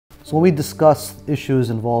So when we discuss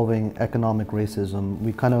issues involving economic racism,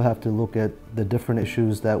 we kind of have to look at the different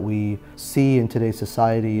issues that we see in today's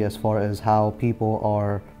society as far as how people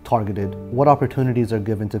are targeted, what opportunities are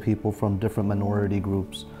given to people from different minority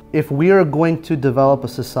groups. If we are going to develop a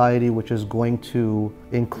society which is going to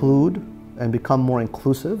include and become more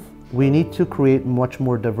inclusive, we need to create much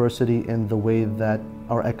more diversity in the way that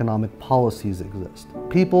our economic policies exist.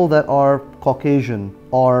 People that are Caucasian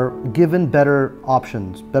are given better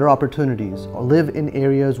options, better opportunities, or live in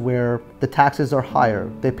areas where the taxes are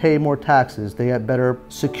higher. They pay more taxes, they have better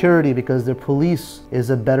security because their police is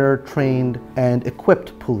a better trained and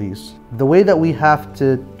equipped police. The way that we have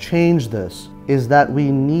to change this is that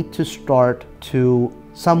we need to start to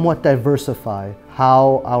somewhat diversify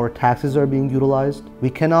how our taxes are being utilized. We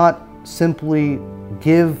cannot simply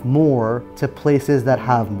give more to places that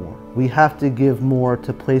have more. We have to give more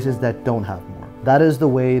to places that don't have more. That is the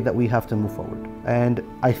way that we have to move forward. And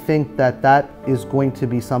I think that that is going to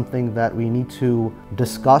be something that we need to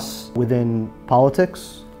discuss within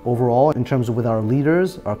politics overall, in terms of with our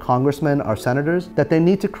leaders, our congressmen, our senators, that they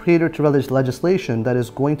need to create legislation that is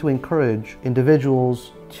going to encourage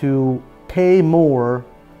individuals to pay more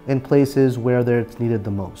in places where it's needed the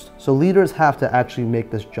most. So leaders have to actually make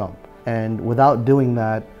this jump. And without doing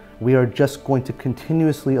that, we are just going to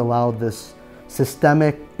continuously allow this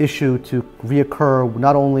systemic issue to reoccur,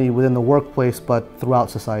 not only within the workplace, but throughout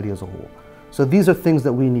society as a whole. So these are things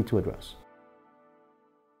that we need to address.